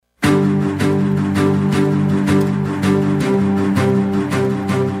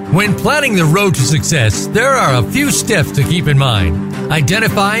When planning the road to success, there are a few steps to keep in mind.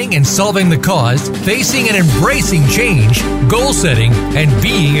 Identifying and solving the cause, facing and embracing change, goal setting, and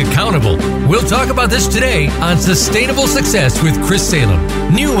being accountable. We'll talk about this today on Sustainable Success with Chris Salem.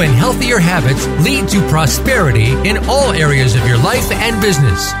 New and healthier habits lead to prosperity in all areas of your life and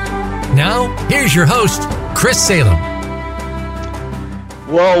business. Now, here's your host, Chris Salem.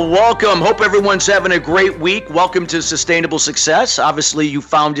 Well, welcome. Hope everyone's having a great week. Welcome to Sustainable Success. Obviously, you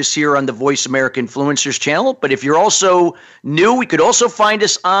found us here on the Voice America Influencers channel. But if you're also new, we could also find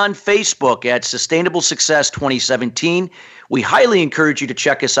us on Facebook at Sustainable Success 2017. We highly encourage you to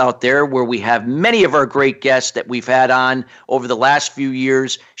check us out there, where we have many of our great guests that we've had on over the last few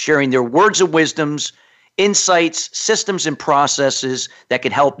years, sharing their words of wisdoms, insights, systems, and processes that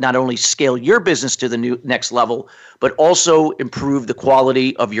can help not only scale your business to the next level, but also improve the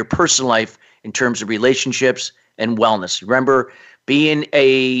quality of your personal life in terms of relationships and wellness. Remember, being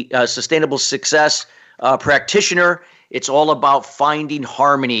a sustainable success practitioner, it's all about finding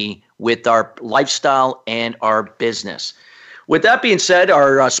harmony with our lifestyle and our business. With that being said,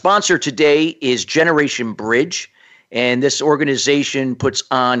 our sponsor today is Generation Bridge, and this organization puts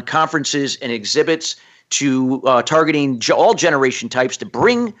on conferences and exhibits to targeting all generation types to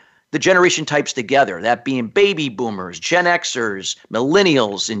bring the generation types together, that being baby boomers, Gen Xers,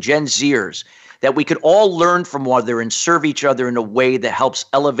 millennials, and Gen Zers, that we could all learn from one another and serve each other in a way that helps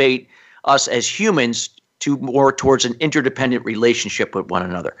elevate us as humans to more towards an interdependent relationship with one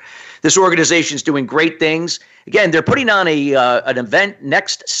another. This organization is doing great things. Again, they're putting on an event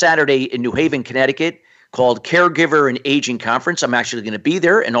next Saturday in New Haven, Connecticut, called Caregiver and Aging Conference. I'm actually going to be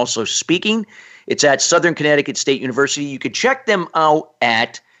there and also speaking. It's at Southern Connecticut State University. You can check them out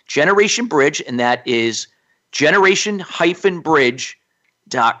at Generation Bridge, and that is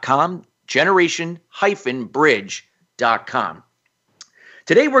generation-bridge.com, generation-bridge.com.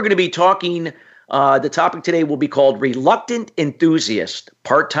 Today we're going to be talking, the topic today will be called Reluctant Enthusiast,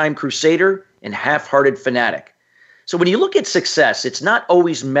 Part-Time Crusader, and Half-Hearted Fanatic. So when you look at success, it's not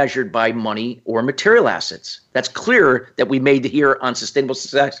always measured by money or material assets. That's clear that we made here on Sustainable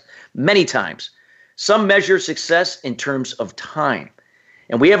Success many times. Some measure success in terms of time.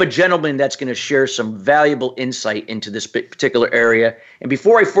 And we have a gentleman that's going to share some valuable insight into this particular area. And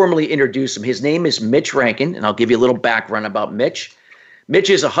before I formally introduce him, his name is Mitch Rankin, and I'll give you a little background about Mitch. Mitch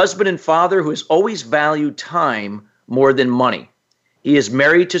is a husband and father who has always valued time more than money. He is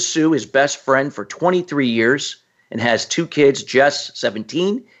married to Sue, his best friend, for 23 years, and has two kids, Jess,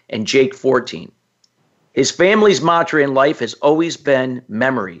 17, and Jake, 14. His family's mantra in life has always been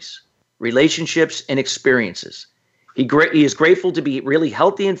memories, relationships, and experiences. He is grateful to be really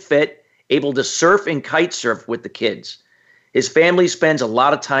healthy and fit, able to surf and kite surf with the kids. His family spends a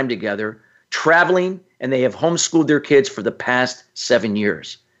lot of time together, traveling, and they have homeschooled their kids for the past 7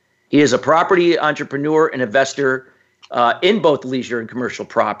 years. He is a property entrepreneur and investor in both leisure and commercial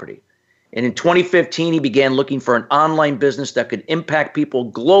property. And in 2015, he began looking for an online business that could impact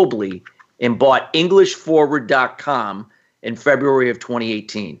people globally and bought EnglishForward.com in February of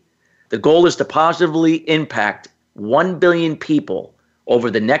 2018. The goal is to positively impact 1 billion people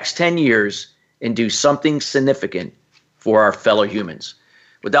over the next 10 years and do something significant for our fellow humans.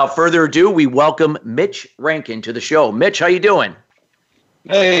 Without further ado, we welcome Mitch Rankin to the show. Mitch, how you doing?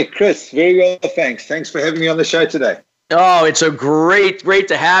 Hey, Chris. Very well, thanks. Thanks for having me on the show today. Oh, it's a great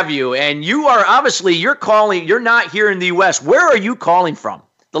to have you. And you are obviously, you're not here in the U.S. Where are you calling from?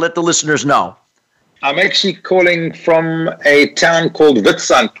 To let the listeners know. I'm actually calling from a town called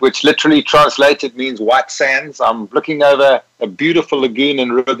Witstrand, which literally translated means white sands. I'm looking over a beautiful lagoon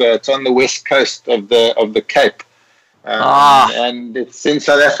and river. It's on the west coast of the Cape. And it's in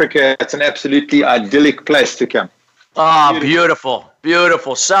South Africa. It's an absolutely idyllic place to come. Ah, beautiful.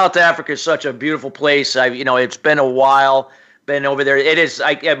 South Africa is such a beautiful place. It's been a while, been over there. It is,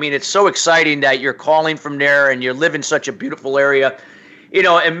 it's so exciting that you're calling from there and you live in such a beautiful area.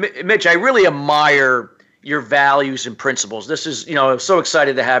 And Mitch, I really admire your values and principles. This is, I'm so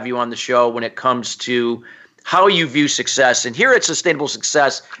excited to have you on the show when it comes to how you view success. And here at Sustainable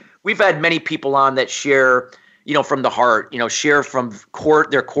Success, we've had many people on that share, from the heart, share from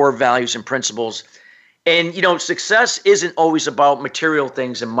their core values and principles. And, success isn't always about material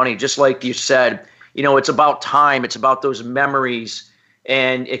things and money. Just like you said, it's about time. It's about those memories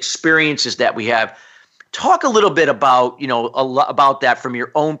and experiences that we have. Talk a little bit about, about that from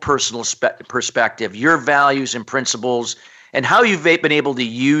your own personal perspective, your values and principles, and how you've been able to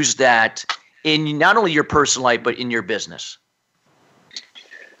use that in not only your personal life, but in your business.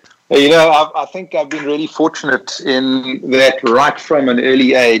 I think I've been really fortunate in that right from an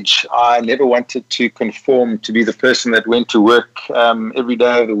early age, I never wanted to conform to be the person that went to work every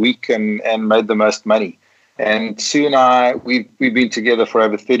day of the week and made the most money. And Sue and I, we've been together for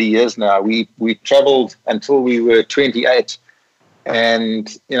over 30 years now. We traveled until we were 28 and,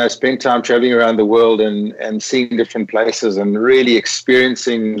 spent time traveling around the world and seeing different places and really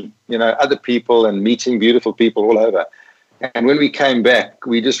experiencing, other people and meeting beautiful people all over. And when we came back,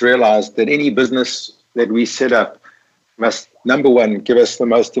 we just realized that any business that we set up must, number one, give us the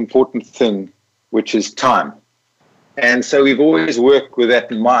most important thing, which is time. And so we've always worked with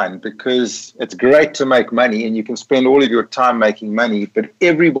that in mind, because it's great to make money and you can spend all of your time making money. But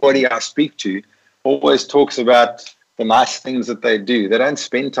everybody I speak to always talks about the nice things that they do. They don't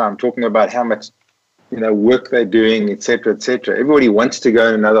spend time talking about how much work they're doing, et cetera, et cetera. Everybody wants to go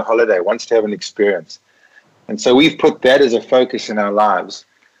on another holiday, wants to have an experience. And so we've put that as a focus in our lives.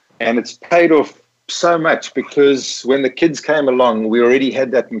 And it's paid off so much, because when the kids came along, we already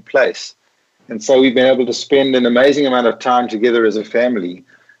had that in place. And so we've been able to spend an amazing amount of time together as a family.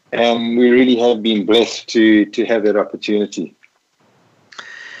 And we really have been blessed to have that opportunity.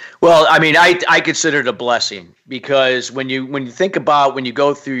 Well, I mean, I consider it a blessing, because when you think about, when you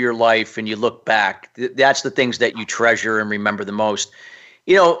go through your life and you look back, that's the things that you treasure and remember the most.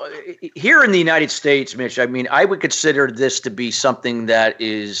 Here in the United States, Mitch, I mean, I would consider this to be something that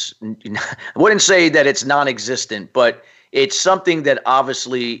is, I wouldn't say that it's non-existent, but it's something that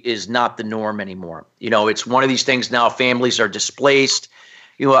obviously is not the norm anymore. It's one of these things now, families are displaced.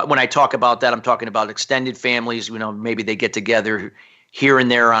 When I talk about that, I'm talking about extended families. Maybe they get together here and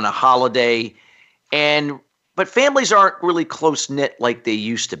there on a holiday, but families aren't really close-knit like they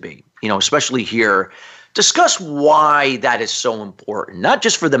used to be, especially here. Discuss why that is so important, not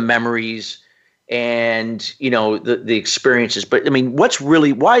just for the memories and, the experiences, but I mean,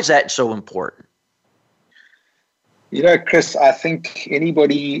 why is that so important? Chris, I think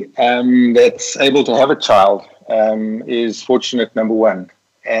anybody that's able to have a child is fortunate, number one.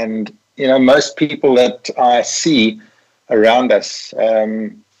 And, most people that I see around us,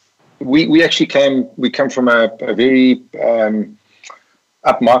 we come from a very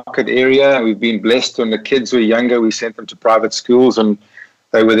upmarket area. We've been blessed. When the kids were younger, we sent them to private schools and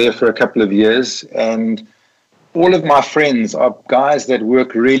they were there for a couple of years. And all of my friends are guys that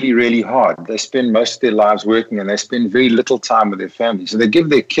work really, really hard. They spend most of their lives working and they spend very little time with their families. So they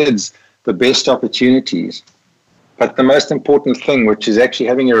give their kids the best opportunities. But the most important thing, which is actually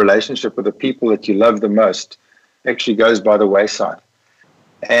having a relationship with the people that you love the most, actually goes by the wayside.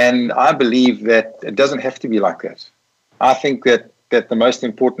 And I believe that it doesn't have to be like that. I think that the most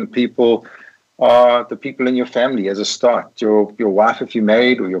important people are the people in your family as a start. Your wife if you're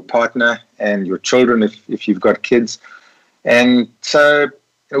married, or your partner, and your children if you've got kids. And so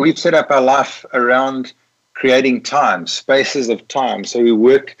we've set up our life around creating time, spaces of time. So we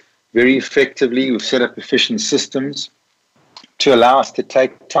work very effectively. We've set up efficient systems to allow us to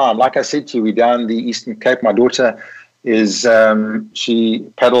take time. Like I said to you, we're down the Eastern Cape. My daughter is, she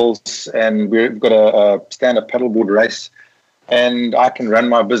paddles, and we've got a stand-up paddleboard race. And I can run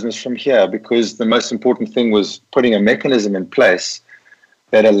my business from here, because the most important thing was putting a mechanism in place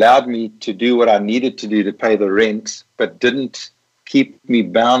that allowed me to do what I needed to do to pay the rent, but didn't keep me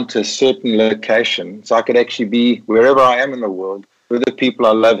bound to a certain location. So I could actually be wherever I am in the world with the people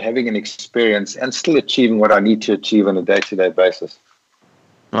I love, having an experience and still achieving what I need to achieve on a day-to-day basis.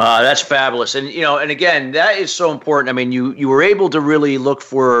 That's fabulous. And, and again, that is so important. I mean, you were able to really look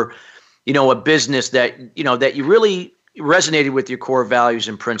for, a business that, that you really resonated with your core values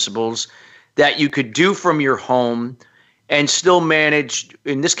and principles, that you could do from your home and still manage.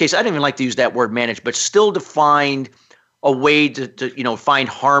 In this case, I don't even like to use that word manage, but still to find a way to find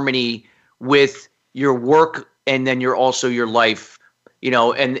harmony with your work and then your life,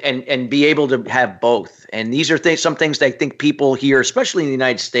 and be able to have both. And these are some things I think people here, especially in the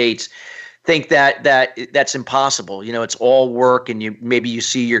United States, think that's impossible. It's all work, and maybe you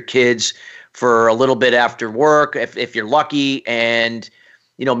see your kids for a little bit after work, if you're lucky, and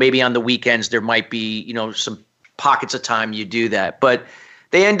maybe on the weekends there might be some pockets of time you do that, but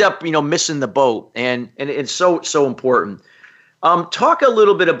they end up missing the boat, and it's so important. Talk a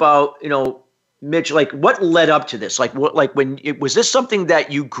little bit about Mitch, like what led up to this, was this something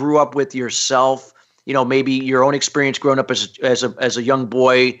that you grew up with yourself? Maybe your own experience growing up as a young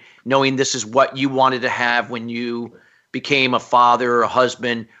boy, knowing this is what you wanted to have when you became a father or a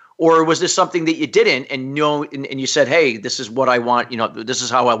husband. Or was this something that you didn't and and you said, hey, this is what I want, this is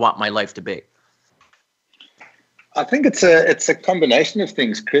how I want my life to be? I think it's a combination of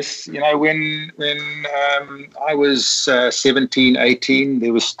things, Chris. You know, when I was 17, 18,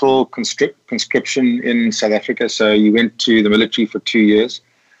 there was still conscription in South Africa. So you went to the military for 2 years.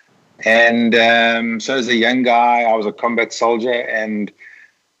 And so as a young guy, I was a combat soldier. And,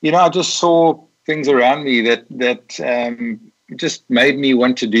 you know, I just saw things around me that just made me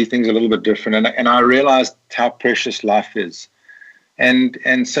want to do things a little bit different. And I realized how precious life is.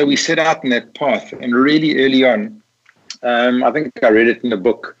 And so we set out in that path. And really early on, I think I read it in a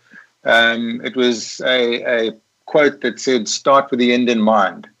book. It was a quote that said, "Start with the end in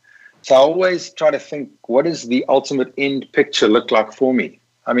mind." So I always try to think, what does the ultimate end picture look like for me?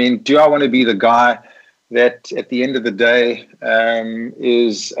 I mean, do I want to be the guy that at the end of the day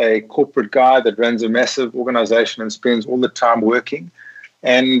is a corporate guy that runs a massive organization and spends all the time working?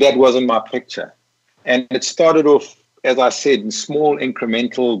 And that wasn't my picture. And it started off, as I said, in small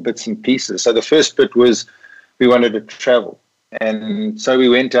incremental bits and pieces. So the first bit was we wanted to travel. And so we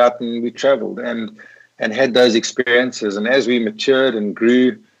went out and we traveled and had those experiences. And as we matured and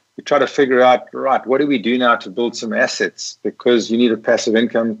grew, we tried to figure out, right, what do we do now to build some assets? Because you need a passive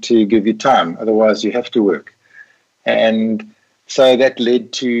income to give you time. Otherwise, you have to work. And so that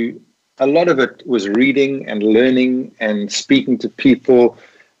led to a lot of it was reading and learning and speaking to people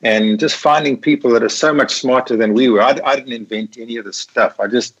and just finding people that are so much smarter than we were. I didn't invent any of this stuff. I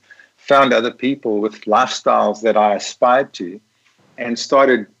just found other people with lifestyles that I aspired to and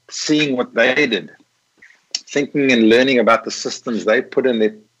started seeing what they did, thinking and learning about the systems they put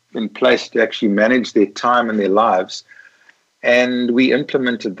in place to actually manage their time and their lives. And we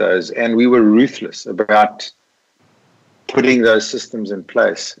implemented those, and we were ruthless about putting those systems in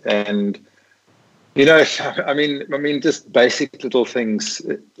place. And, you know, I mean, just basic little things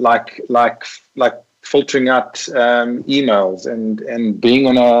like filtering out emails and being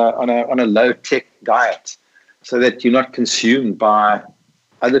on a low tech diet, so that you're not consumed by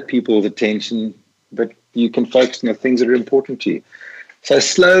other people's attention, but you can focus on the things that are important to you. So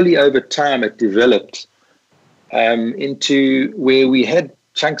slowly over time, it developed into where we had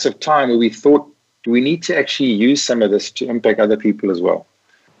chunks of time where we thought we need to actually use some of this to impact other people as well.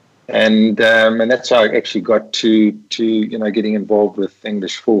 And that's how I actually got to getting involved with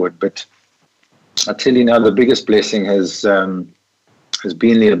English Forward. But I tell you now, the biggest blessing has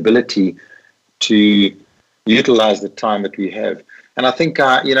been the ability to utilize the time that we have. And I think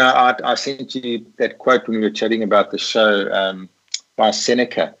I sent you that quote when we were chatting about the show by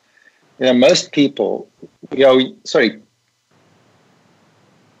Seneca. You know, most people, sorry,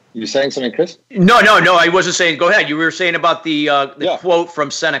 you saying something, Chris? No, I wasn't saying. Go ahead. You were saying about the quote from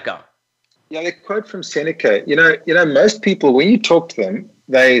Seneca. Yeah, the quote from Seneca. You know, most people, when you talk to them,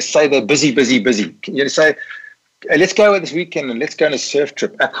 they say they're busy. You say, hey, let's go this weekend and let's go on a surf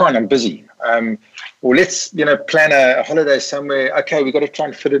trip. I can't, I'm busy. Or let's, plan a holiday somewhere. Okay, we've got to try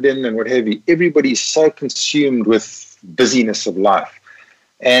and fit it in and what have you. Everybody's so consumed with busyness of life.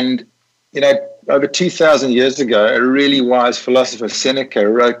 And, over 2,000 years ago, a really wise philosopher, Seneca,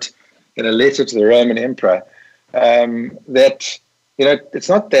 wrote in a letter to the Roman emperor that, it's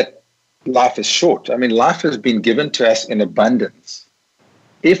not that life is short. I mean, life has been given to us in abundance.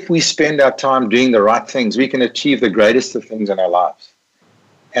 If we spend our time doing the right things, we can achieve the greatest of things in our lives.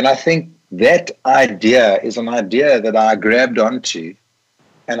 And I think that idea is an idea that I grabbed onto,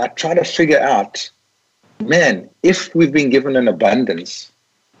 and I try to figure out, man, if we've been given an abundance,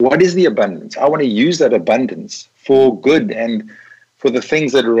 what is the abundance? I want to use that abundance for good and for the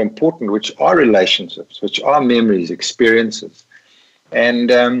things that are important, which are relationships, which are memories, experiences.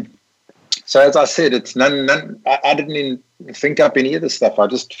 And so as I said, it's I didn't even think up any of this stuff. I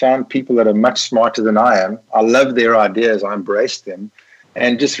just found people that are much smarter than I am. I love their ideas. I embraced them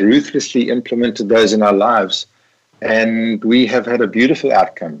and just ruthlessly implemented those in our lives. And we have had a beautiful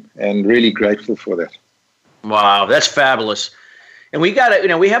outcome and really grateful for that. Wow, that's fabulous. And we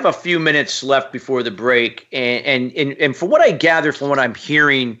we have a few minutes left before the break. And from what I gather from what I'm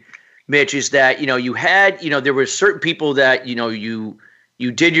hearing, Mitch, is that, you had, there were certain people that, you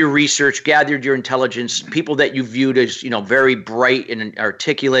did your research, gathered your intelligence, people that you viewed as, very bright and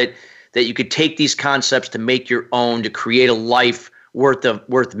articulate, that you could take these concepts to make your own, to create a life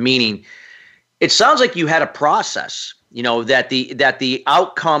worth meaning. It sounds like you had a process, that the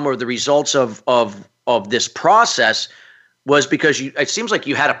outcome or the results of this process was because it seems like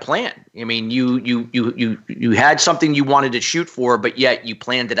you had a plan. I mean, you had something you wanted to shoot for, but yet you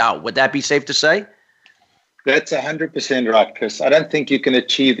planned it out. Would that be safe to say? That's 100% right, Chris. I don't think you can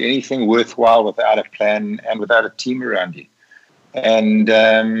achieve anything worthwhile without a plan and without a team around you. And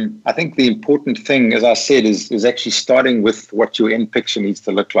I think the important thing, as I said, is actually starting with what your end picture needs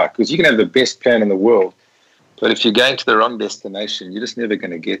to look like. Because you can have the best plan in the world, But if you're going to the wrong destination, you're just never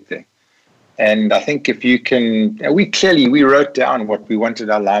going to get there. And I think if you can, we wrote down what we wanted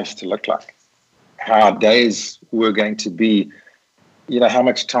our lives to look like, how our days were going to be, how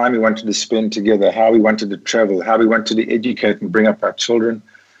much time we wanted to spend together, how we wanted to travel, how we wanted to educate and bring up our children.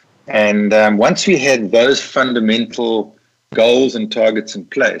 And once we had those fundamental goals and targets in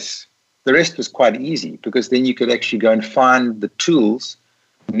place, the rest was quite easy, because then you could actually go and find the tools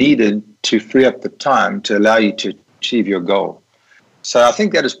needed to free up the time to allow you to achieve your goal. So I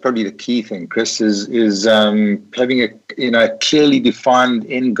think that is probably the key thing, Chris, is having a clearly defined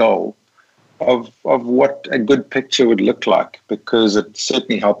end goal of what a good picture would look like, because it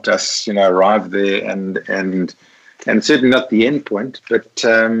certainly helped us, arrive there and certainly not the end point, but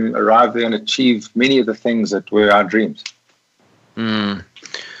arrive there and achieve many of the things that were our dreams.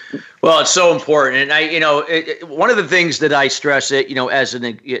 Well, it's so important. And one of the things that I stress as an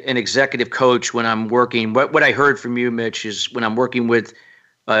executive coach when I'm working, what I heard from you, Mitch, is when I'm working with,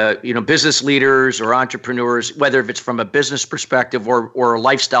 business leaders or entrepreneurs, whether if it's from a business perspective or a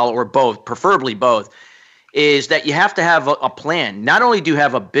lifestyle or both, preferably both, is that you have to have a plan. Not only do you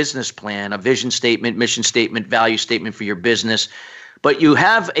have a business plan, a vision statement, mission statement, value statement for your business, but you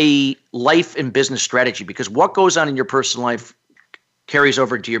have a life and business strategy, because what goes on in your personal life carries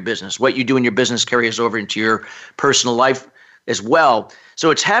over into your business. What you do in your business carries over into your personal life as well.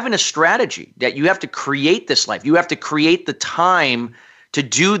 So it's having a strategy that you have to create this life. You have to create the time to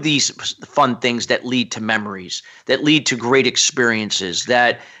do these fun things that lead to memories, that lead to great experiences,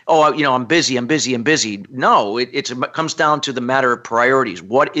 that, I'm busy. No, it comes down to the matter of priorities.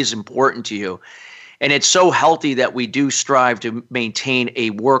 What is important to you? And it's so healthy that we do strive to maintain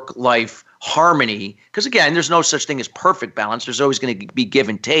a work-life harmony, because again, there's no such thing as perfect balance. There's always going to be give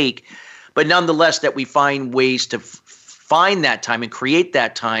and take, but nonetheless, that we find ways to find that time and create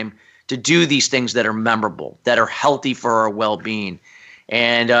that time to do these things that are memorable, that are healthy for our well-being.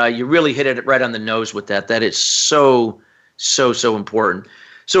 And you really hit it right on the nose with that. That is so important.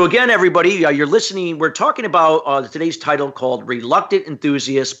 So again, everybody, you're listening. We're talking about today's title called Reluctant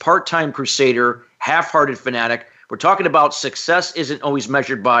Enthusiast, Part-Time Crusader, Half-Hearted Fanatic. We're talking about success isn't always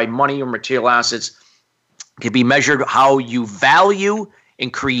measured by money or material assets. It can be measured how you value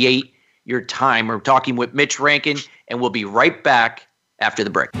and create your time. We're talking with Mitch Rankin, and we'll be right back after the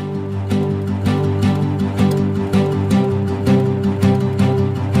break.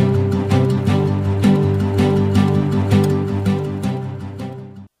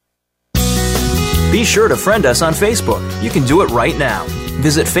 Be sure to friend us on Facebook. You can do it right now.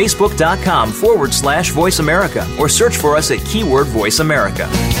 Visit facebook.com/Voice America or search for us at keyword Voice America.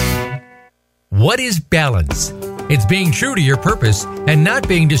 What is balance? It's being true to your purpose and not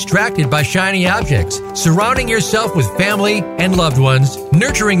being distracted by shiny objects, surrounding yourself with family and loved ones,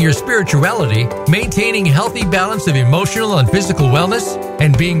 nurturing your spirituality, maintaining healthy balance of emotional and physical wellness,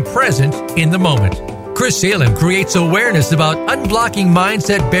 and being present in the moment. Chris Salem creates awareness about unblocking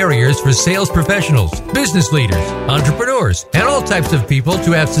mindset barriers for sales professionals, business leaders, entrepreneurs, and all types of people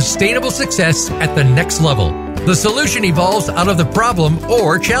to have sustainable success at the next level. The solution evolves out of the problem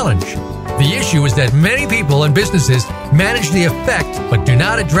or challenge. The issue is that many people and businesses manage the effect but do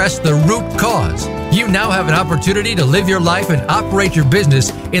not address the root cause. You now have an opportunity to live your life and operate your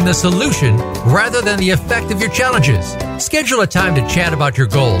business in the solution rather than the effect of your challenges. Schedule a time to chat about your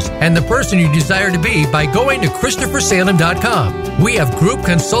goals and the person you desire to be by going to ChristopherSalem.com. We have group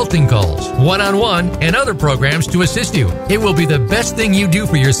consulting calls, one-on-one, and other programs to assist you. It will be the best thing you do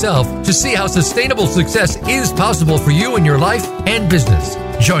for yourself to see how sustainable success is possible for you in your life and business.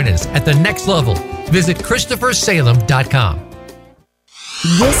 Join us at the next level. Visit ChristopherSalem.com.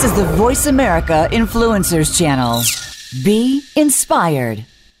 This is the Voice America Influencers Channel. Be inspired.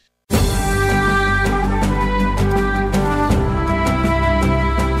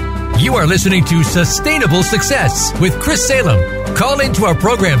 You are listening to Sustainable Success with Chris Salem. Call into our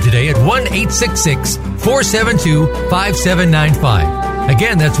program today at 1-866-472-5795.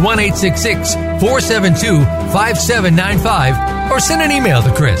 Again, that's 1-866-472-5795. Or send an email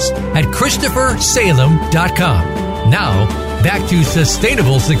to Chris at ChristopherSalem.com. Now, back to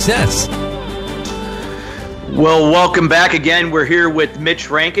Sustainable Success. Well, welcome back again. We're here with Mitch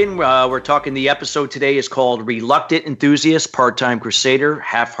Rankin. We're talking, the episode today is called Reluctant Enthusiast, Part-Time Crusader,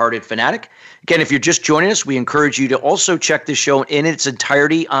 Half-Hearted Fanatic. Again, if you're just joining us, we encourage you to also check this show in its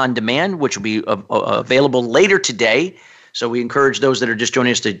entirety on demand, which will be available later today. So we encourage those that are just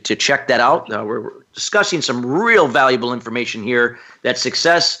joining us to check that out. We're discussing some real valuable information here, that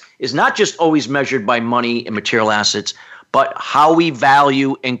success is not just always measured by money and material assets, but how we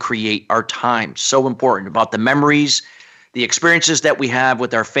value and create our time. So important, about the memories, the experiences that we have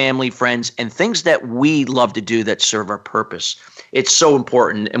with our family, friends, and things that we love to do that serve our purpose. It's so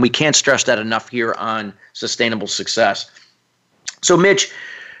important, and we can't stress that enough here on Sustainable Success. So, Mitch,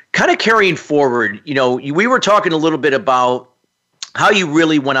 kind of carrying forward, we were talking a little bit about how you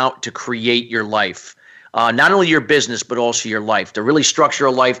really went out to create your life, not only your business, but also your life, to really structure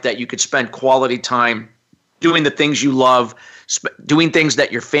a life that you could spend quality time doing the things you love, doing things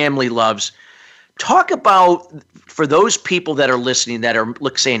that your family loves. Talk about, for those people that are listening that are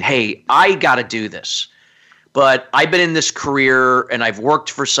saying, hey, I got to do this, but I've been in this career and I've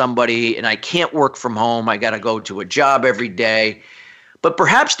worked for somebody and I can't work from home. I got to go to a job every day. But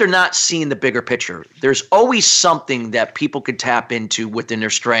perhaps they're not seeing the bigger picture. There's always something that people could tap into within their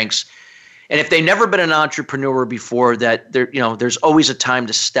strengths. And if they've never been an entrepreneur before, that there's always a time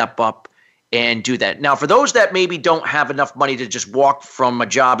to step up and do that. Now, for those that maybe don't have enough money to just walk from a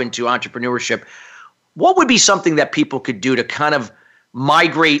job into entrepreneurship, what would be something that people could do to kind of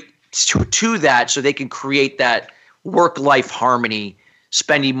migrate to that so they can create that work-life harmony,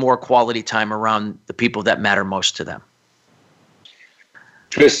 spending more quality time around the people that matter most to them?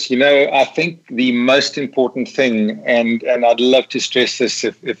 Chris, I think the most important thing, and I'd love to stress this,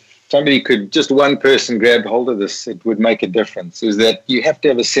 if somebody could, just one person grab hold of this, it would make a difference, is that you have to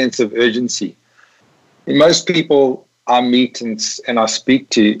have a sense of urgency. And most people I meet and I speak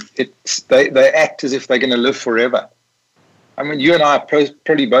to, they act as if they're going to live forever. I mean, you and I are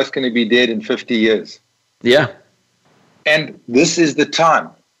probably both going to be dead in 50 years. Yeah. And this is the time.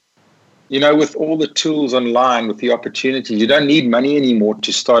 With all the tools online, with the opportunities, you don't need money anymore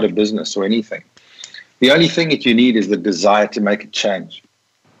to start a business or anything. The only thing that you need is the desire to make a change.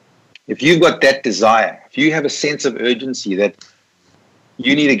 If you've got that desire, if you have a sense of urgency that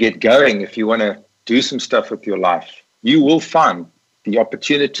you need to get going if you want to do some stuff with your life, you will find the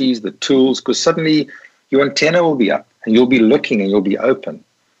opportunities, the tools, because suddenly your antenna will be up and you'll be looking and you'll be open.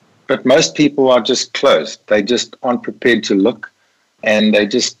 But most people are just closed. They just aren't prepared to look, and they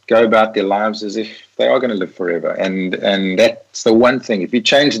just go about their lives as if they are going to live forever. And that's the one thing. If you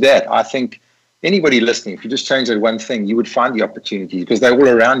change that, I think anybody listening, if you just change that one thing, you would find the opportunities because they're all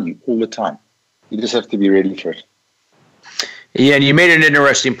around you all the time. You just have to be ready for it. Yeah, and you made an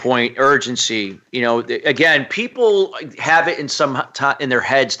interesting point, urgency. Again, people have it in their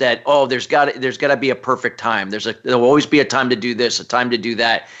heads that, there's got to be a perfect time. There'll always be a time to do this, a time to do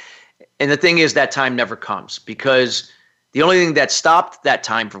that. And the thing is, that time never comes, because the only thing that stopped that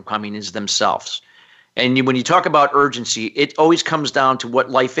time from coming is themselves. And when you talk about urgency, it always comes down to what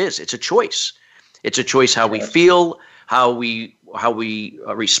life is. It's a choice. It's a choice how we feel, how we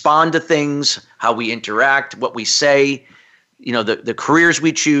respond to things, how we interact, what we say. The careers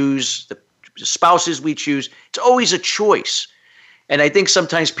we choose, the spouses we choose, it's always a choice. And I think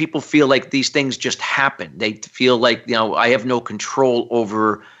sometimes people feel like these things just happen. They feel like, I have no control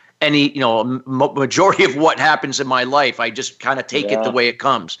over any, majority of what happens in my life. I just kind of take it the way it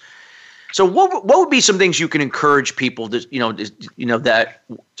comes. So what would be some things you can encourage people to, that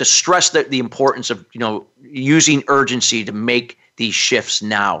to stress the importance of, using urgency to make these shifts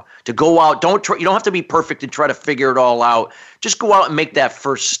now, to go out, you don't have to be perfect and try to figure it all out. Just go out and make that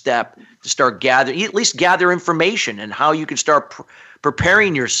first step to start at least gather information and how you can start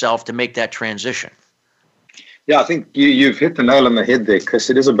preparing yourself to make that transition. Yeah, I think you've hit the nail on the head there, Chris.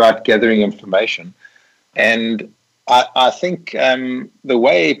 It is about gathering information. And I think the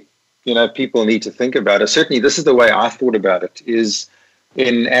way, people need to think about it, certainly this is the way I thought about it, is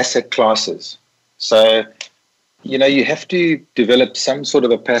in asset classes. So, you have to develop some sort of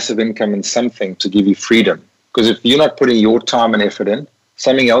a passive income in something to give you freedom. Because if you're not putting your time and effort in,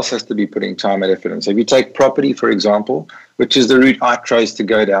 something else has to be putting time and effort in. So if you take property, for example, which is the route I chose to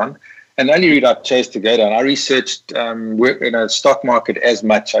go down, and the only route I chose to go down, I researched stock market as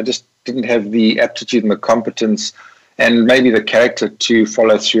much. I just didn't have the aptitude and the competence and maybe the character to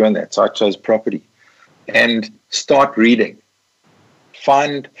follow through on that. So I chose property. And start reading.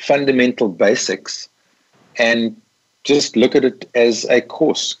 Find fundamental basics and just look at it as a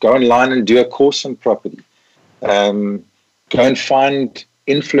course. Go online and do a course on property. Go and find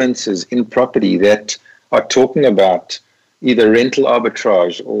influencers in property that are talking about either rental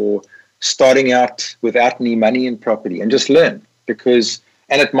arbitrage or starting out without any money in property, and just learn.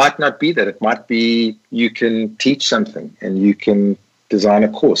 And it might not be that. It might be you can teach something and you can design a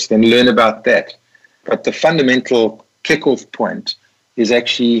course, then learn about that. But the fundamental kickoff point is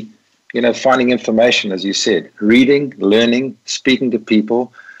actually, finding information, as you said, reading, learning, speaking to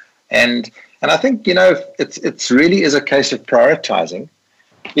people. And I think, it's really is a case of prioritizing.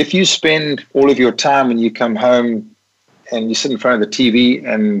 If you spend all of your time and you come home and you sit in front of the TV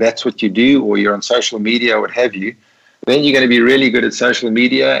and that's what you do, or you're on social media or what have you, then you're going to be really good at social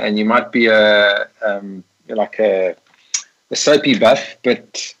media, and you might be a soapy buff,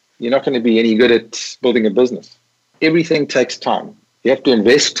 but you're not going to be any good at building a business. Everything takes time. You have to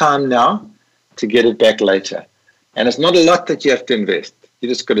invest time now to get it back later. And it's not a lot that you have to invest. You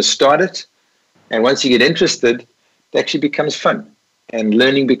just got to start it. And once you get interested, it actually becomes fun. And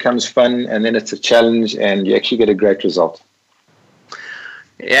learning becomes fun, and then it's a challenge, and you actually get a great result.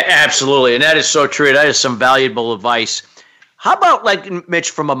 Yeah, absolutely. And that is so true. That is some valuable advice. How about, like, Mitch,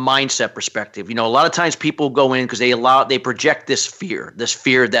 from a mindset perspective? A lot of times people go in because they project this fear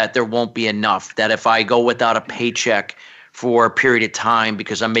that there won't be enough, that if I go without a paycheck for a period of time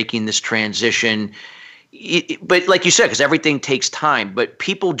because I'm making this transition. But like you said, because everything takes time, but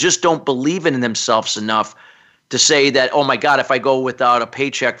people just don't believe in themselves enough to say that, oh my God, if I go without a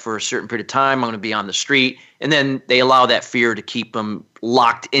paycheck for a certain period of time, I'm going to be on the street. And then they allow that fear to keep them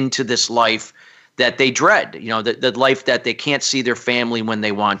locked into this life that they dread, the life that they can't see their family when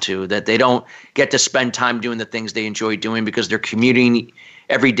they want to, that they don't get to spend time doing the things they enjoy doing because they're commuting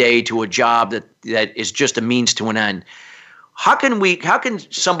every day to a job that is just a means to an end. How can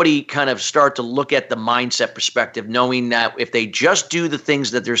somebody kind of start to look at the mindset perspective, knowing that if they just do the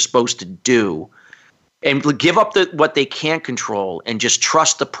things that they're supposed to do and give up what they can't control and just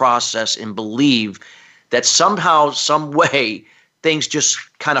trust the process and believe that somehow, some way, things just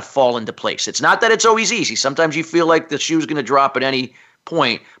kind of fall into place? It's not that it's always easy. Sometimes you feel like the shoe's going to drop at any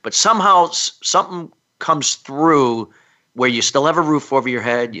point, but somehow something comes through where you still have a roof over your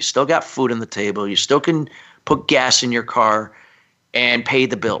head, you still got food on the table, you still can put gas in your car and pay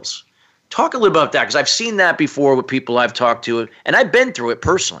the bills. Talk a little about that, because I've seen that before with people I've talked to, and I've been through it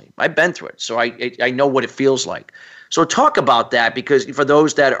personally. I've been through it, so I know what it feels like. So talk about that, because for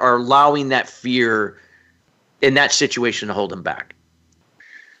those that are allowing that fear in that situation to hold them back.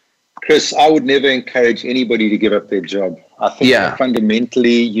 Chris, I would never encourage anybody to give up their job. I think that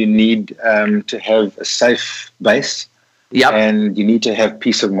fundamentally you need to have a safe base, and you need to have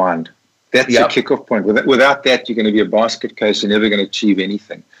peace of mind. That's a kickoff point. Without that, you're going to be a basket case. You're never going to achieve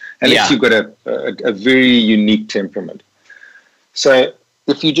anything, unless you've got a very unique temperament. So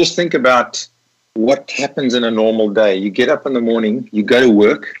if you just think about what happens in a normal day, you get up in the morning, you go to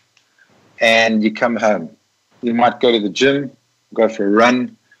work, and you come home. You might go to the gym, go for a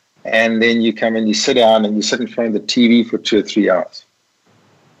run, and then you come and you sit down and you sit in front of the TV for 2 or 3 hours.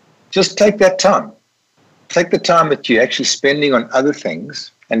 Just take that time. Take the time that you're actually spending on other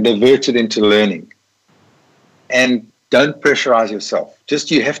things and divert it into learning. And don't pressurize yourself.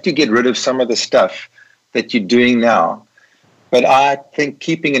 You have to get rid of some of the stuff that you're doing now. But I think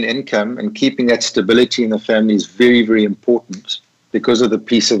keeping an income and keeping that stability in the family is very, very important because of the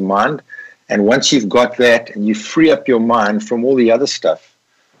peace of mind. And once you've got that, and you free up your mind from all the other stuff,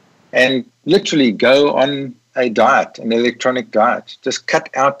 and literally go on a diet, an electronic diet, just cut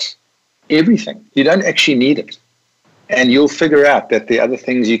out everything. You don't actually need it. And you'll figure out that there are other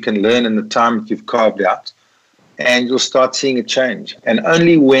things you can learn in the time that you've carved out, and you'll start seeing a change. And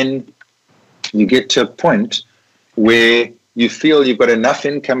only when you get to a point where you feel you've got enough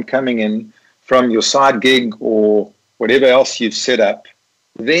income coming in from your side gig or whatever else you've set up,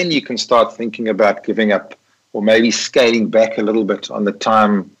 then you can start thinking about giving up or maybe scaling back a little bit on the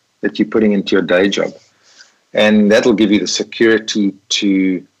time that you're putting into your day job. And that'll give you the security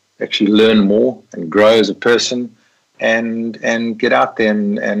to actually learn more and grow as a person and get out there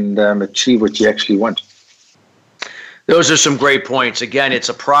and achieve what you actually want. Those are some great points. Again, it's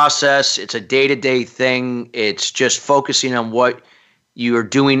a process. It's a day-to-day thing. It's just focusing on what you are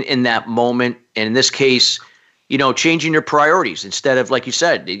doing in that moment. And in this case, changing your priorities instead of, like you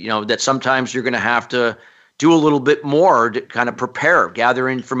said, that sometimes you're going to have to do a little bit more to kind of prepare, gather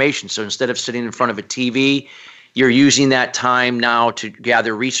information. So instead of sitting in front of a TV, you're using that time now to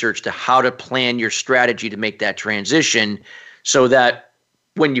gather research to how to plan your strategy to make that transition, so that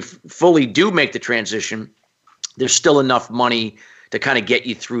when you fully do make the transition, there's still enough money to kind of get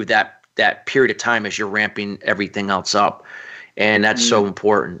you through that period of time as you're ramping everything else up. And that's so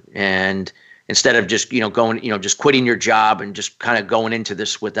important. And instead of just, going, just quitting your job and just kind of going into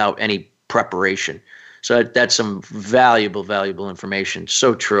this without any preparation. So that's some valuable information.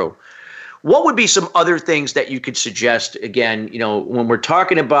 So true. What would be some other things that you could suggest, again, when we're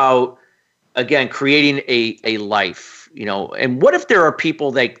talking about, again, creating a life, and what if there are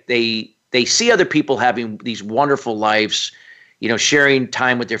people that they see other people having these wonderful lives, sharing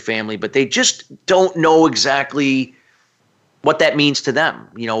time with their family, but they just don't know exactly what that means to them,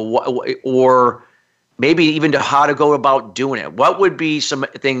 or maybe even to how to go about doing it. What would be some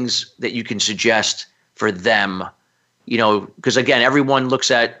things that you can suggest for them because again, everyone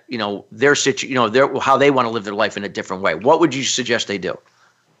looks at, their situation, how they want to live their life in a different way. What would you suggest they do?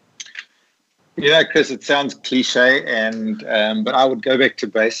 Yeah, Chris, it sounds cliche, but I would go back to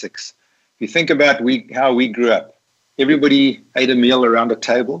basics. If you think about how we grew up, everybody ate a meal around a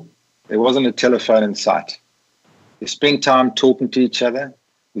table. There wasn't a telephone in sight. We spent time talking to each other.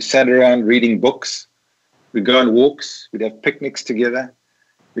 We sat around reading books. We'd go on walks. We'd have picnics together.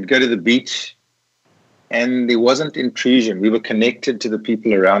 We'd go to the beach. And there wasn't intrusion. We were connected to the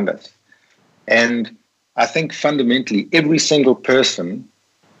people around us. And I think fundamentally, every single person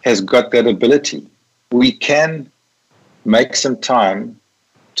has got that ability. We can make some time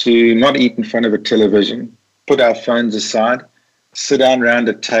to not eat in front of a television, put our phones aside, sit down around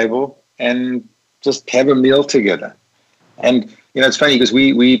a table, and just have a meal together. And it's funny because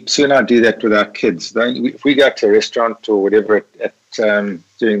we Sue and I do that with our kids. If we go to a restaurant or whatever during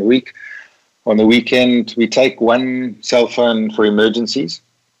the week, on the weekend, we take one cell phone for emergencies,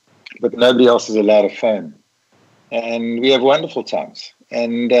 but nobody else is allowed a phone. And we have wonderful times.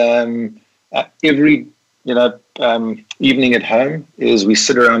 And every evening at home is we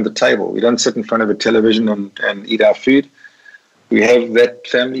sit around the table. We don't sit in front of a television and eat our food. We have that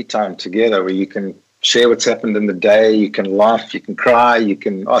family time together where you can share what's happened in the day. You can laugh, you can cry, you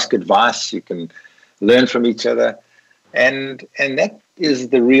can ask advice, you can learn from each other. And that is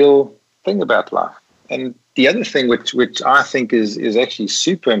the real thing about life. And the other thing which I think is actually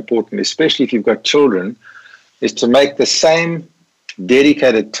super important, especially if you've got children, is to make the same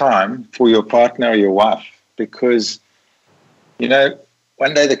dedicated time for your partner or your wife. Because,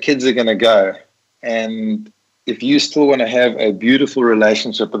 one day the kids are going to go, and if you still want to have a beautiful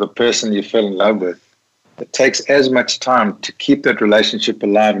relationship with the person you fell in love with, it takes as much time to keep that relationship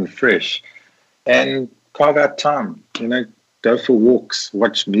alive and fresh. And carve out time, go for walks,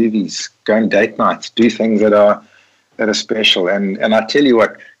 watch movies, go on date nights, do things that are special. And I tell you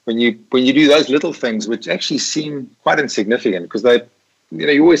what, when you do those little things, which actually seem quite insignificant, because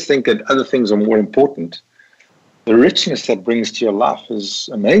you always think that other things are more important, the richness that brings to your life is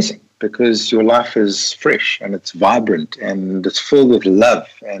amazing, because your life is fresh and it's vibrant and it's filled with love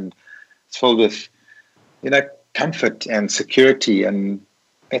and it's filled with, comfort and security. And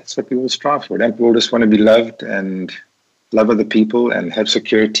that's what we all strive for. Don't we all just want to be loved and love other people and have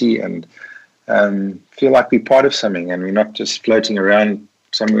security and feel like we're part of something and we're not just floating around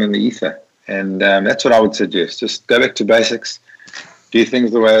somewhere in the ether? And that's what I would suggest. Just go back to basics, do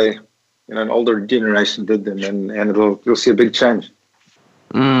things the way an older generation did them, and you'll see a big change.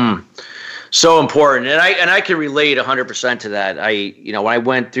 So important, and I can relate 100% to that. When I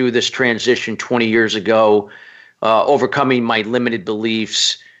went through this transition 20 years ago, overcoming my limited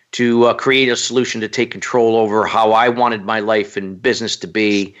beliefs to create a solution to take control over how I wanted my life and business to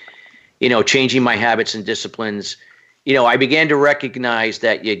be, changing my habits and disciplines. I began to recognize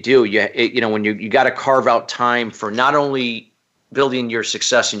that when you got to carve out time for not only building your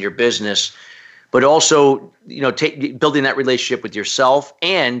success in your business, but also, building that relationship with yourself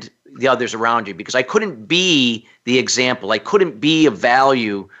and the others around you. Because I couldn't be the example. I couldn't be of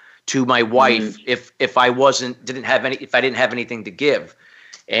value to my wife if I didn't have anything to give.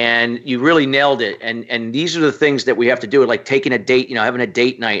 And you really nailed it. And these are the things that we have to do, like taking a date, having a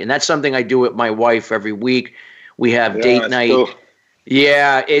date night. And that's something I do with my wife every week. We have date night. Cool.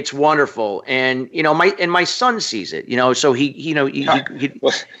 Yeah, it's wonderful. And, my son sees it, so he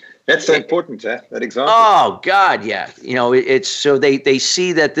well, that's so important, that example. Oh God. Yeah. It's so they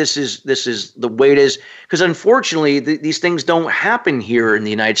see that this is the way it is. Because unfortunately these things don't happen here in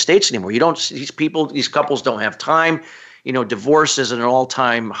the United States anymore. These couples don't have time. Divorce is at an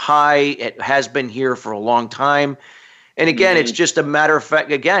all-time high. It has been here for a long time. And again, it's just a matter of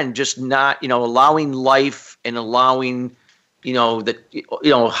fact, just not, allowing life and allowing,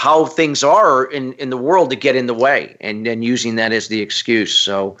 how things are in the world to get in the way, and then using that as the excuse.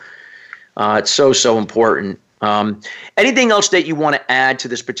 So it's so important. Anything else that you want to add to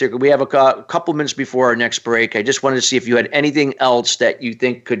this particular? We have a couple minutes before our next break. I just wanted to see if you had anything else that you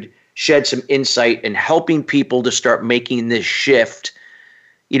think could shed some insight in helping people to start making this shift,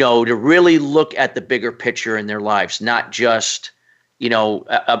 to really look at the bigger picture in their lives, not just,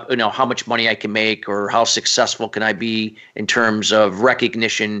 how much money I can make or how successful can I be in terms of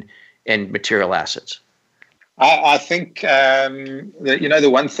recognition and material assets. I think the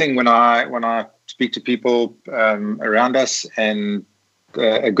one thing when I speak to people around us, and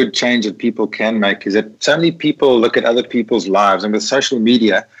a good change that people can make, is that so many people look at other people's lives, and with social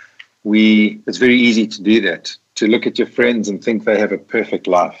media, it's very easy to do that, to look at your friends and think they have a perfect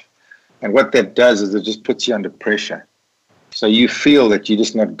life. And what that does is it just puts you under pressure. So you feel that you're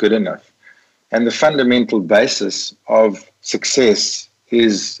just not good enough. And the fundamental basis of success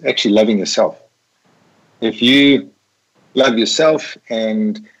is actually loving yourself. If you love yourself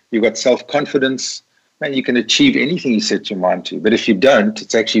and you've got self-confidence, man, you can achieve anything you set your mind to. But if you don't,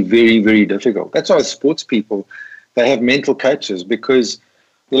 it's actually very, very difficult. That's why sports people, they have mental coaches, because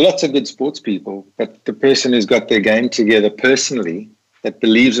there are lots of good sports people, but the person who's got their game together personally, that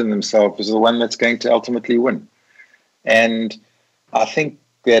believes in themselves, is the one that's going to ultimately win. And I think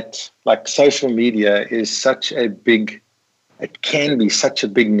that like social media is it can be such a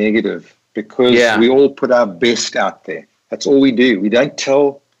big negative, because we all put our best out there. That's all we do. We don't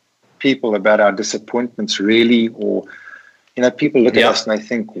tell people about our disappointments really, or, people look at us and they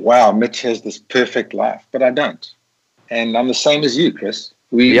think, wow, Mitch has this perfect life, but I don't. And I'm the same as you, Chris.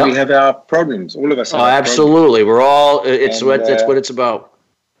 We have our problems. All of us have our absolutely. Problems. We're all, that's what it's about.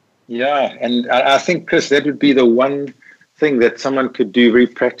 Yeah. And I think, Chris, that would be the one thing that someone could do very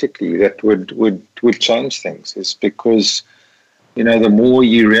practically that would change things, is because, the more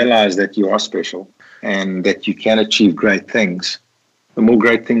you realize that you are special and that you can achieve great things, the more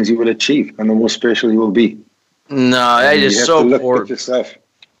great things you will achieve and the more special you will be. No, that is so important. Yourself.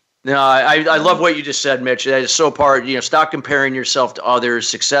 No, I love what you just said, Mitch. That is so important. Stop comparing yourself to others.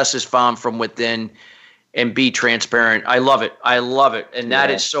 Success is found from within, and be transparent. I love it. And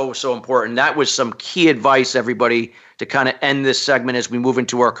that is so, so important. That was some key advice, everybody, to kind of end this segment as we move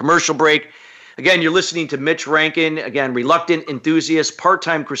into our commercial break. Again, you're listening to Mitch Rankin. Again, reluctant enthusiast,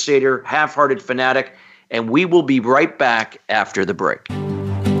 part-time crusader, half-hearted fanatic. And we will be right back after the break.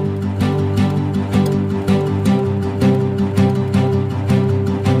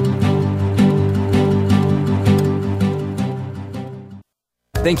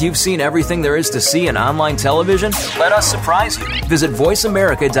 Think you've seen everything there is to see in online television? Let us surprise you. Visit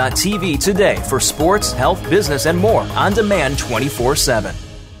voiceamerica.tv today for sports, health, business, and more on demand 24/7.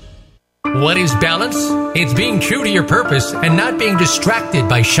 What is balance? It's being true to your purpose and not being distracted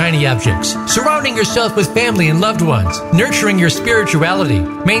by shiny objects. Surrounding yourself with family and loved ones. Nurturing your spirituality.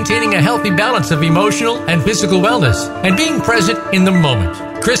 Maintaining a healthy balance of emotional and physical wellness. And being present in the moment.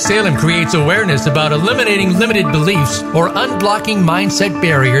 Chris Salem creates awareness about eliminating limited beliefs or unblocking mindset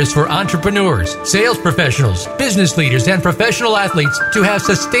barriers for entrepreneurs, sales professionals, business leaders, and professional athletes to have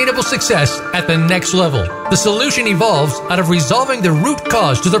sustainable success at the next level. The solution evolves out of resolving the root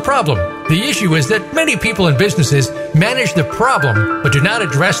cause to the problem. The issue is that many people and businesses manage the problem but do not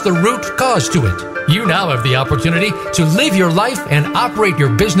address the root cause to it. You now have the opportunity to live your life and operate your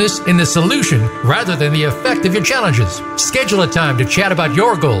business in the solution rather than the effect of your challenges. Schedule a time to chat about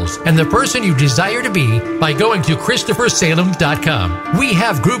your goals and the person you desire to be by going to ChristopherSalem.com. We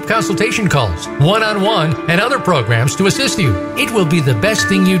have group consultation calls, one-on-one, and other programs to assist you. It will be the best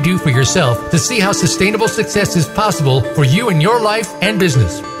thing you do for yourself to see how sustainable success is possible for you in your life and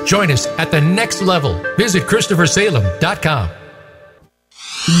business. Join us at the next level. Visit ChristopherSalem.com.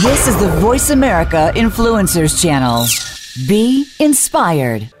 This is the Voice America Influencers Channel. Be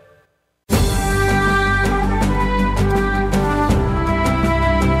inspired.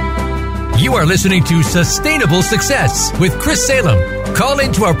 You are listening to Sustainable Success with Chris Salem. Call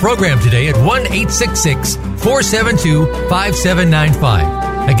into our program today at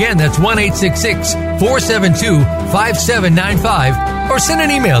 1-866-472-5795. Again, that's 1-866-472-5795. Or send an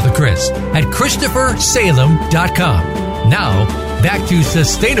email to Chris at ChristopherSalem.com. Now, back to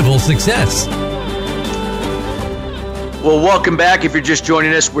Sustainable Success. Well, welcome back. If you're just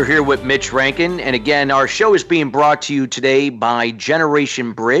joining us, we're here with Mitch Rankin. And again, our show is being brought to you today by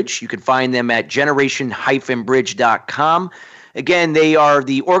Generation Bridge. You can find them at generation-bridge.com. Again, they are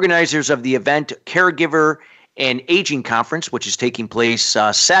the organizers of the event Caregiver and Aging Conference, which is taking place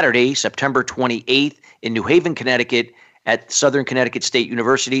Saturday, September 28th in New Haven, Connecticut, at Southern Connecticut State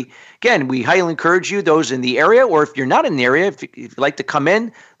University. Again, we highly encourage you, those in the area, or if you're not in the area, if you'd like to come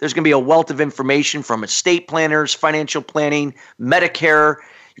in, there's going to be a wealth of information from estate planners, financial planning, Medicare,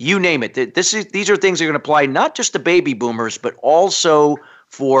 you name it. These are things that are going to apply not just to baby boomers, but also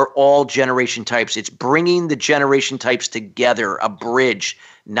for all generation types. It's bringing the generation types together, a bridge,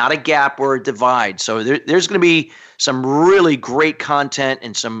 not a gap or a divide. So there's going to be some really great content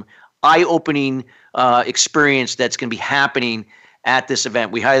and some eye-opening experience that's going to be happening at this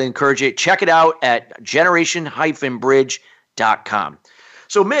event. We highly encourage it. Check it out at generation-bridge.com.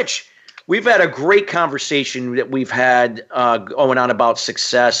 So, Mitch, we've had a great conversation that we've had going on about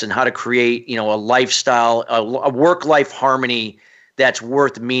success and how to create, a lifestyle, a work-life harmony that's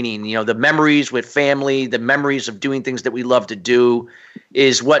worth meaning. The memories with family, the memories of doing things that we love to do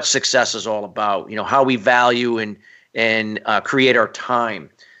is what success is all about. How we value and create our time,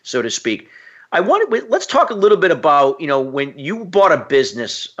 so to speak. let's talk a little bit about, when you bought a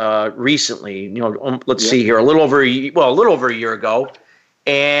business recently, let's see here, a little over a year ago,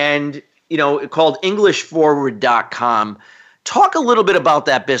 and, called EnglishForward.com. Talk a little bit about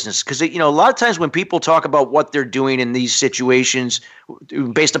that business, because, a lot of times when people talk about what they're doing in these situations,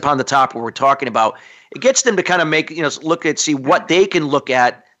 based upon the topic we're talking about, it gets them to kind of see what they can look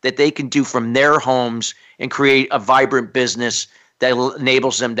at that they can do from their homes and create a vibrant business that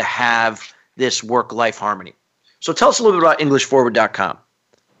enables them to have this work-life harmony. So tell us a little bit about EnglishForward.com.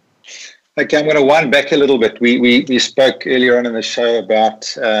 Okay, I'm going to wind back a little bit. We spoke earlier on in the show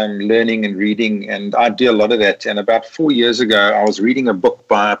about learning and reading, and I do a lot of that. And about 4 years ago, I was reading a book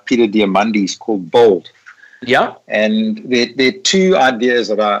by Peter Diamandis called Bold. Yeah. And there are two ideas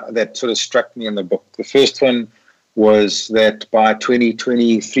that sort of struck me in the book. The first one was that by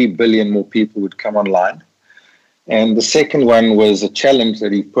 2020, 3 billion more people would come online. And the second one was a challenge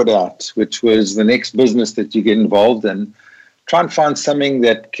that he put out, which was the next business that you get involved in, try and find something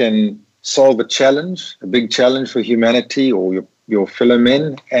that can solve a challenge, a big challenge for humanity or your fellow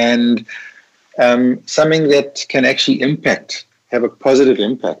men, and something that can actually have a positive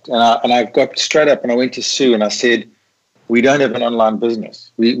impact. And I got straight up and I went to Sue and I said, we don't have an online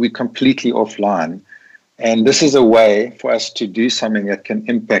business. We're completely offline. And this is a way for us to do something that can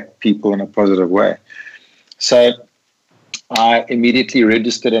impact people in a positive way. So I immediately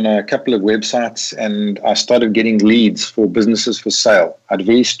registered on a couple of websites and I started getting leads for businesses for sale. I had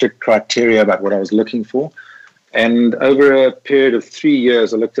very strict criteria about what I was looking for. And over a period of 3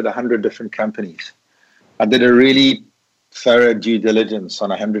 years, I looked at 100 different companies. I did a really thorough due diligence on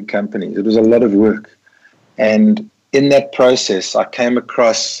 100 companies. It was a lot of work. And in that process, I came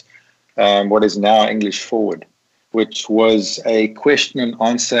across what is now English Forward, which was a question and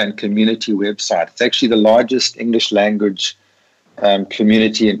answer and community website. It's actually the largest English language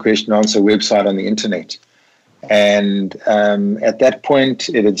community and question and answer website on the internet. And at that point,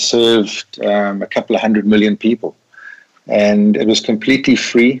 it had served a couple of 100 million people. And it was completely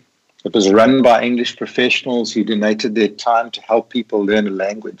free. It was run by English professionals who donated their time to help people learn a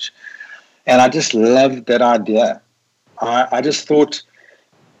language. And I just loved that idea. I just thought,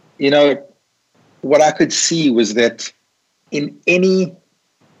 what I could see was that in any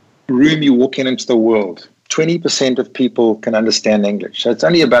room you walk into the world, 20% of people can understand English. So it's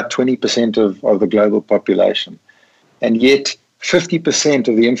only about 20% of the global population. And yet 50%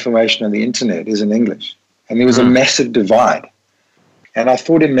 of the information on the internet is in English. And there was a massive divide. And I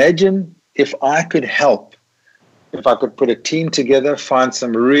thought, imagine if I could help, if I could put a team together, find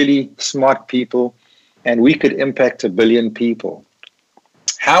some really smart people, and we could impact 1 billion people.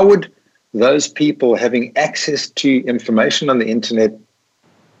 How would those people having access to information on the internet,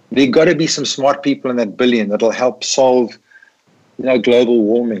 there got to be some smart people in that 1 billion that'll help solve, global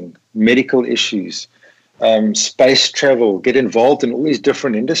warming, medical issues, space travel, get involved in all these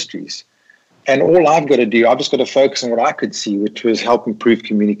different industries. And all I've got to do, I've just got to focus on what I could see, which was help improve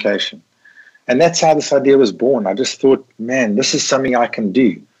communication. And that's how this idea was born. I just thought, man, this is something I can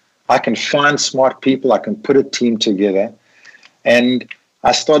do. I can find smart people. I can put a team together. And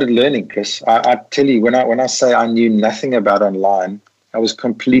I started learning, Chris. I tell you, when I say I knew nothing about online, I was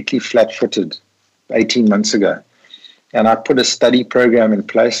completely flat-footed 18 months ago. And I put a study program in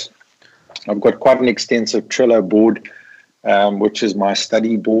place. I've got quite an extensive Trello board, which is my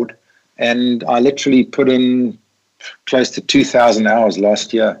study board. And I literally put in close to 2,000 hours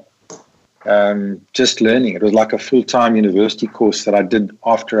last year just learning. It was like a full-time university course that I did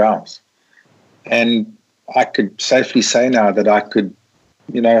after hours. And I could safely say now that I could,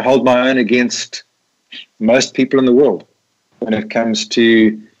 hold my own against most people in the world when it comes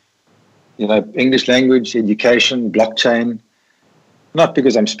to, English language, education, blockchain. Not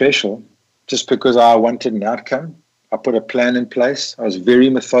because I'm special, just because I wanted an outcome. I put a plan in place. I was very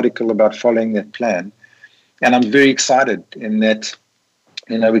methodical about following that plan. And I'm very excited in that,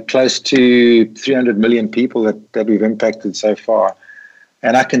 we're close to 300 million people that we've impacted so far.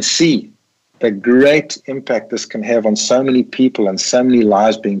 And I can see the great impact this can have on so many people and so many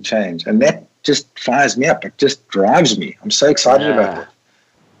lives being changed. And that just fires me up. It just drives me. I'm so excited about it.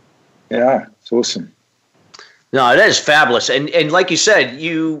 Yeah, it's awesome. No, that is fabulous. And like you said,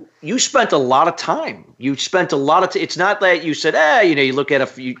 you spent a lot of time. You spent a lot of it's not that you said, you look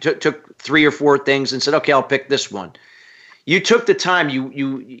at you took 3 or 4 things and said, okay, I'll pick this one. You took the time.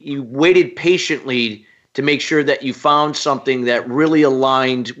 You waited patiently to make sure that you found something that really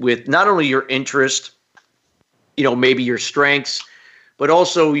aligned with not only your interest, maybe your strengths, but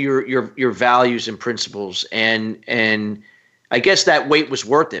also your values and principles. And I guess that wait was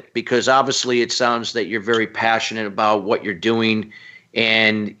worth it, because obviously it sounds that you're very passionate about what you're doing,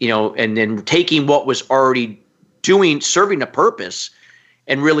 and and then taking what was already serving a purpose,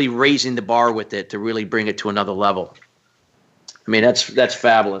 and really raising the bar with it to really bring it to another level. I mean, that's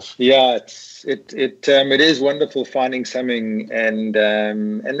fabulous. Yeah, it is wonderful finding something, and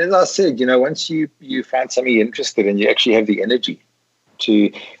as I said, once you find something you're interested in, you actually have the energy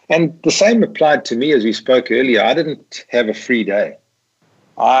to. And the same applied to me as we spoke earlier. I didn't have a free day.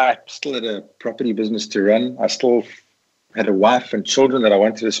 I still had a property business to run. I still had a wife and children that I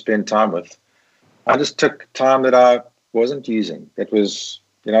wanted to spend time with. I just took time that I wasn't using. That was,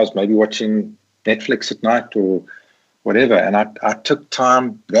 I was maybe watching Netflix at night or whatever. And I took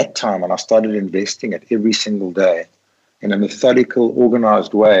that time, and I started investing it every single day in a methodical,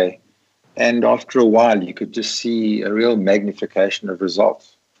 organized way. And after a while, you could just see a real magnification of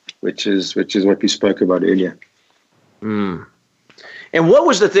results, which is what we spoke about earlier. Mm. And what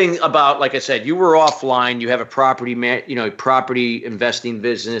was the thing about, like I said, you were offline, you have a property investing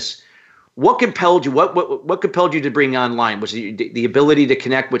business. What compelled you? What compelled you to bring online? Was it the ability to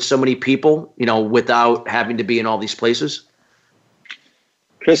connect with so many people, without having to be in all these places?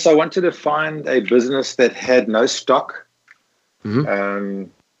 Chris, I wanted to find a business that had no stock,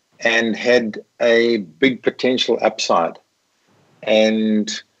 and had a big potential upside. And,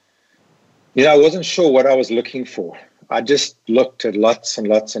 I wasn't sure what I was looking for. I just looked at lots and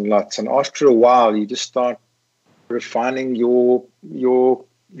lots and lots. And after a while, you just start refining your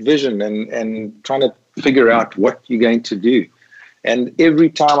vision and trying to figure out what you're going to do. And every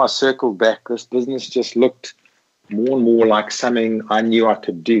time I circled back, this business just looked more and more like something I knew I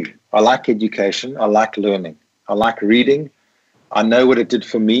could do. I like education. I like learning. I like reading. I know what it did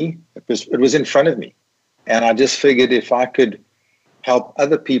for me. It was in front of me. And I just figured if I could help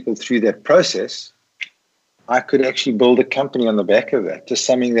other people through that process, I could actually build a company on the back of that, just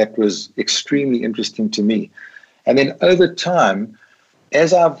something that was extremely interesting to me. And then over time,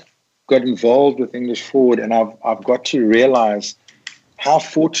 as I've got involved with English Forward, and I've got to realize how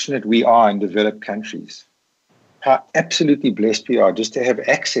fortunate we are in developed countries, how absolutely blessed we are just to have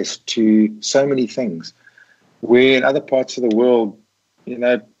access to so many things, where in other parts of the world,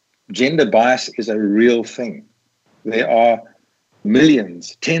 gender bias is a real thing. There are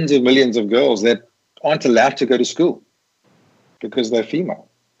millions, tens of millions of girls that aren't allowed to go to school because they're female.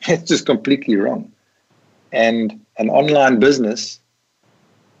 It's just completely wrong. And an online business,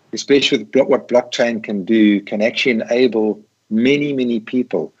 especially with what blockchain can do, can actually enable many, many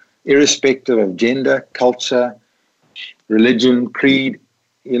people, irrespective of gender, culture, religion, creed,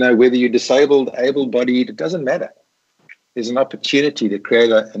 whether you're disabled, able-bodied, it doesn't matter. There's an opportunity to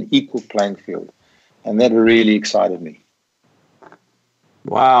create an equal playing field. And that really excited me.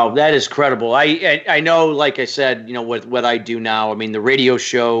 Wow, that is credible. I know, like I said, with what I do now, I mean, the radio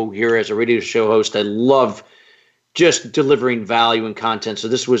show here as a radio show host, I love just delivering value and content. So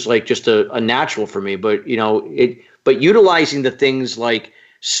this was like just a natural for me, but but utilizing the things like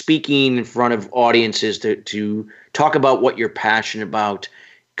speaking in front of audiences to talk about what you're passionate about,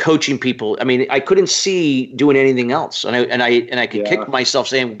 coaching people. I mean, I couldn't see doing anything else. And I could kick myself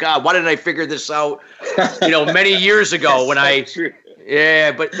saying, God, why didn't I figure this out, many years ago when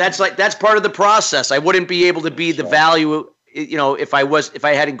yeah, but that's part of the process. I wouldn't be able to be the value, if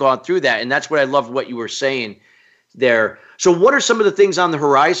I hadn't gone through that. And that's what I loved what you were saying there. So what are some of the things on the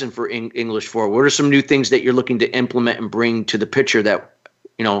horizon for English Forward? What are some new things that you're looking to implement and bring to the picture that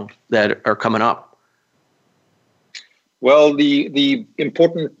are coming up? Well, the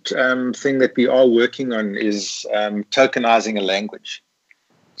important thing that we are working on is tokenizing a language.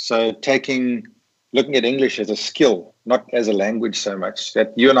 So looking at English as a skill, not as a language so much.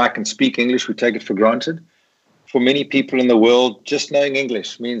 That you and I can speak English, we take it for granted. For many people in the world, just knowing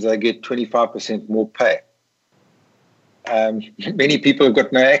English means they get 25% more pay. Many people have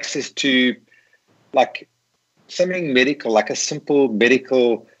got no access to like something medical, like a simple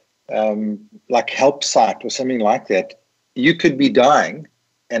medical like help site or something like that. You could be dying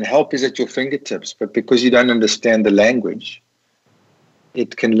and help is at your fingertips, but because you don't understand the language,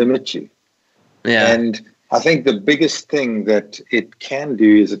 it can limit you. Yeah. And I think the biggest thing that it can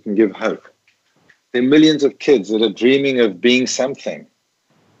do is it can give hope. There are millions of kids that are dreaming of being something.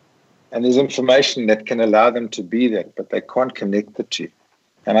 And there's information that can allow them to be that, but they can't connect the two.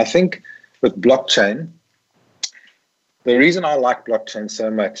 And I think with blockchain, the reason I like blockchain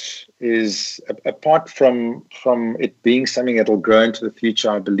so much is, apart from it being something that will grow into the future,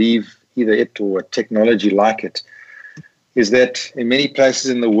 I believe either it or a technology like it, is that in many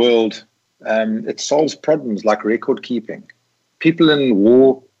places in the world, it solves problems like record keeping. People in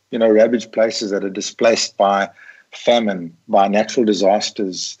war, ravaged places that are displaced by famine, by natural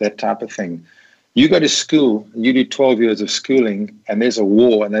disasters, that type of thing. You go to school, you do 12 years of schooling, and there's a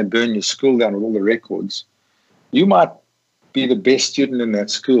war, and they burn your school down with all the records. You might be the best student in that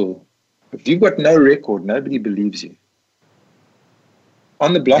school. If you've got no record, nobody believes you.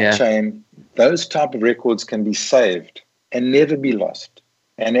 On the blockchain, those type of records can be saved and never be lost.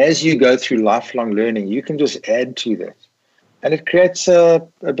 And as you go through lifelong learning, you can just add to that. And it creates a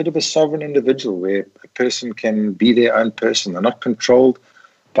bit of a sovereign individual where a person can be their own person. They're not controlled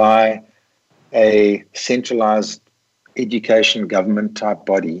by a centralized education government type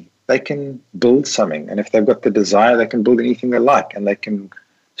body. They can build something. And if they've got the desire, they can build anything they like. And they can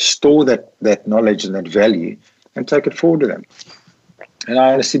store that knowledge and that value and take it forward to them. And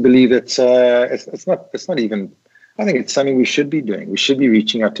I honestly believe it's not even, I think it's something we should be doing. We should be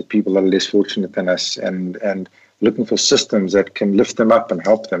reaching out to people that are less fortunate than us and looking for systems that can lift them up and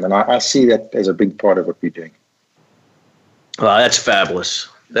help them. And I see that as a big part of what we're doing. Well, that's fabulous.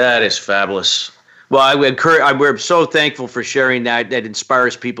 That is fabulous. Well, we're so thankful for sharing that. That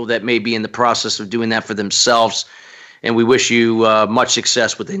inspires people that may be in the process of doing that for themselves. And we wish you much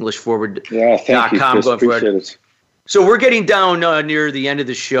success with EnglishForward.com. Yeah, thank you, Chris. Appreciate it. So we're getting down near the end of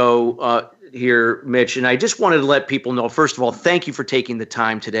the show here, Mitch, and I just wanted to let people know, first of all, thank you for taking the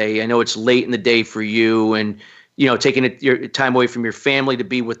time today. I know it's late in the day for you and, taking your time away from your family to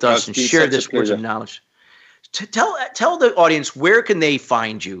be with us and share this words of knowledge. Tell the audience, where can they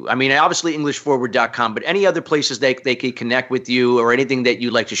find you? I mean, obviously EnglishForward.com, but any other places they can connect with you or anything that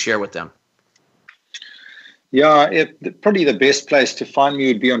you'd like to share with them? Yeah, probably the best place to find me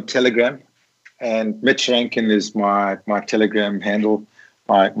would be on Telegram. And Mitch Rankin is my Telegram handle,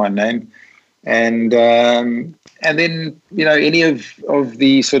 my name. And then, any of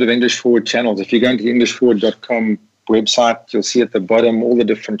the sort of English Forward channels. If you go into the EnglishForward.com website, you'll see at the bottom all the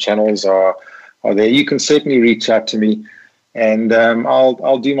different channels are there. You can certainly reach out to me, and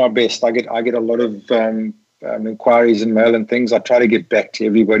I'll do my best. I get a lot of inquiries and mail and things. I try to get back to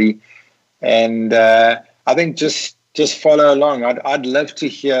everybody, and I think just follow along. I'd love to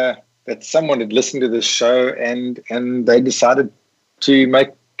hear that someone had listened to this show and they decided to make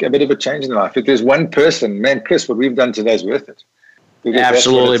a bit of a change in their life. If there's one person, man, Chris, what we've done today is worth it.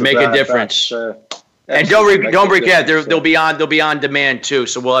 Absolutely, make a difference. And don't forget, they'll be on demand too.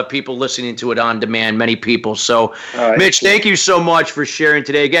 So we'll have people listening to it on demand, many people. So, right. Mitch, thank you so much for sharing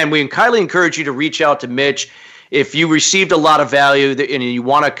today. Again, we highly encourage you to reach out to Mitch. If you received a lot of value and you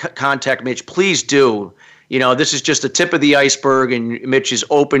want to contact Mitch, please do. This is just the tip of the iceberg, and Mitch is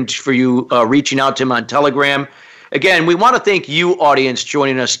open for you reaching out to him on Telegram. Again, we want to thank you, audience,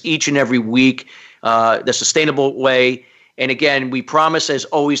 joining us each and every week, the sustainable way. And again, we promise, as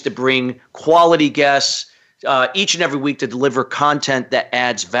always, to bring quality guests each and every week to deliver content that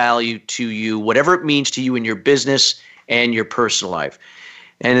adds value to you, whatever it means to you in your business and your personal life.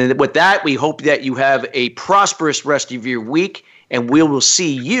 And with that, we hope that you have a prosperous rest of your week. And we will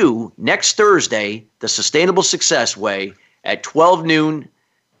see you next Thursday, the Sustainable Success Way, at 12 noon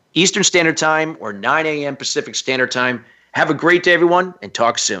Eastern Standard Time or 9 a.m. Pacific Standard Time. Have a great day, everyone, and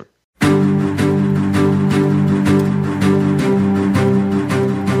talk soon.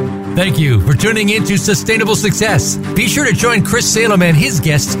 Thank you for tuning in to Sustainable Success. Be sure to join Chris Salem and his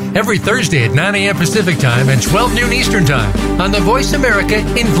guests every Thursday at 9 a.m. Pacific Time and 12 noon Eastern Time on the Voice America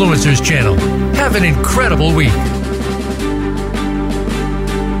Influencers Channel. Have an incredible week.